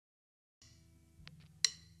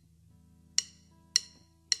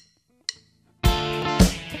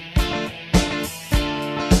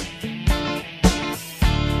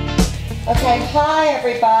Okay, hi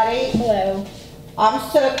everybody. Hello. I'm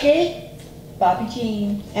Suki, Bobby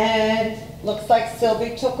Jean. and looks like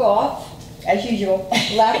Sylvie took off, As usual.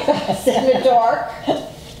 left us in the dark.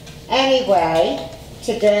 Anyway,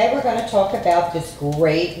 today we're going to talk about this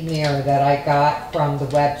great mirror that I got from the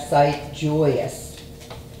website JOIS.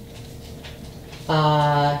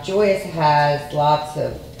 JOIS has lots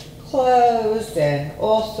of clothes and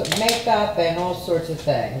also makeup and all sorts of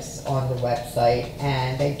things on the website,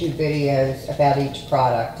 and they do videos about each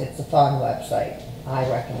product. It's a fun website. I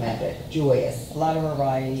recommend it. JOIS. A lot of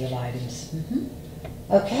variety of items.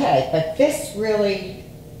 Okay, but this really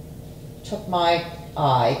took my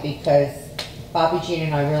eye because Bobby Jean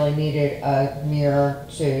and I really needed a mirror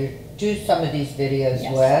to do some of these videos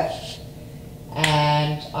with,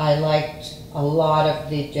 and I liked a lot of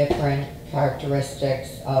the different characteristics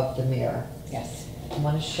of the mirror. Yes. I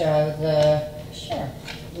want to show the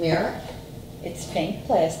mirror. It's pink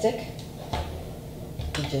plastic.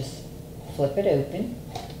 You just flip it open.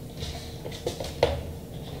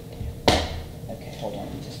 Okay, hold on.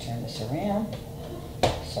 Let me just turn this around.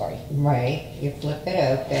 Sorry. Right, you flip it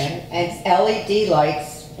open, and it's LED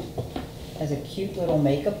lights. Has a cute little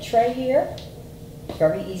makeup tray here.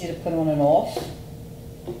 Very easy to put on and off.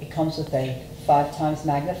 It comes with a 5x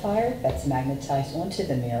magnifier that's magnetized onto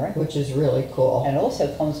the mirror. Which is really cool. And it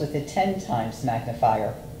also comes with a 10x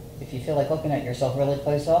magnifier. If you feel like looking at yourself really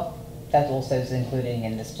close up, that also is included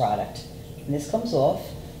in this product. And this comes off,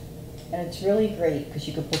 and it's really great because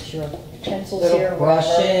you can put your pencils Little here,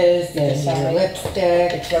 brushes and decide. your lipstick,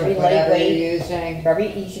 It's very whatever lightweight. you're using.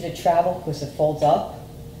 Very easy to travel because it folds up.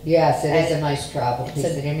 Yes, it And is a nice travel piece. I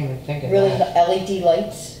didn't even think of Really that. LED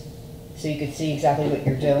lights, so you can see exactly what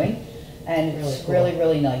you're doing. And it's Really cool.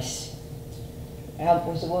 really nice. What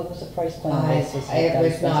was the price point on this? It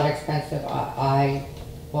was not expensive. I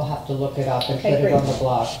will have to look it up and Okay, put great. it on the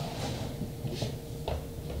blog.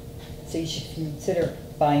 So you should consider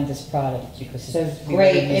buying this product because So it's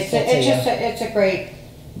great. really It's useful to you. it's a great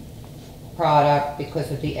product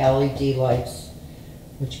because of the LED lights,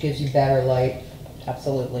 which gives you better light.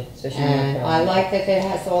 Absolutely. Especially when And you're I putting- like that it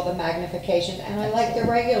has all the magnification, and I like the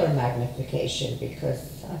regular magnification because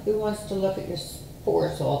who wants to look at your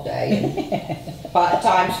pores all day? And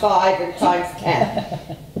times 5 and times 10.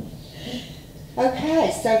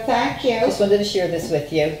 Okay, so thank you. Just wanted to share this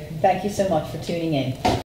with you. Thank you so much for tuning in.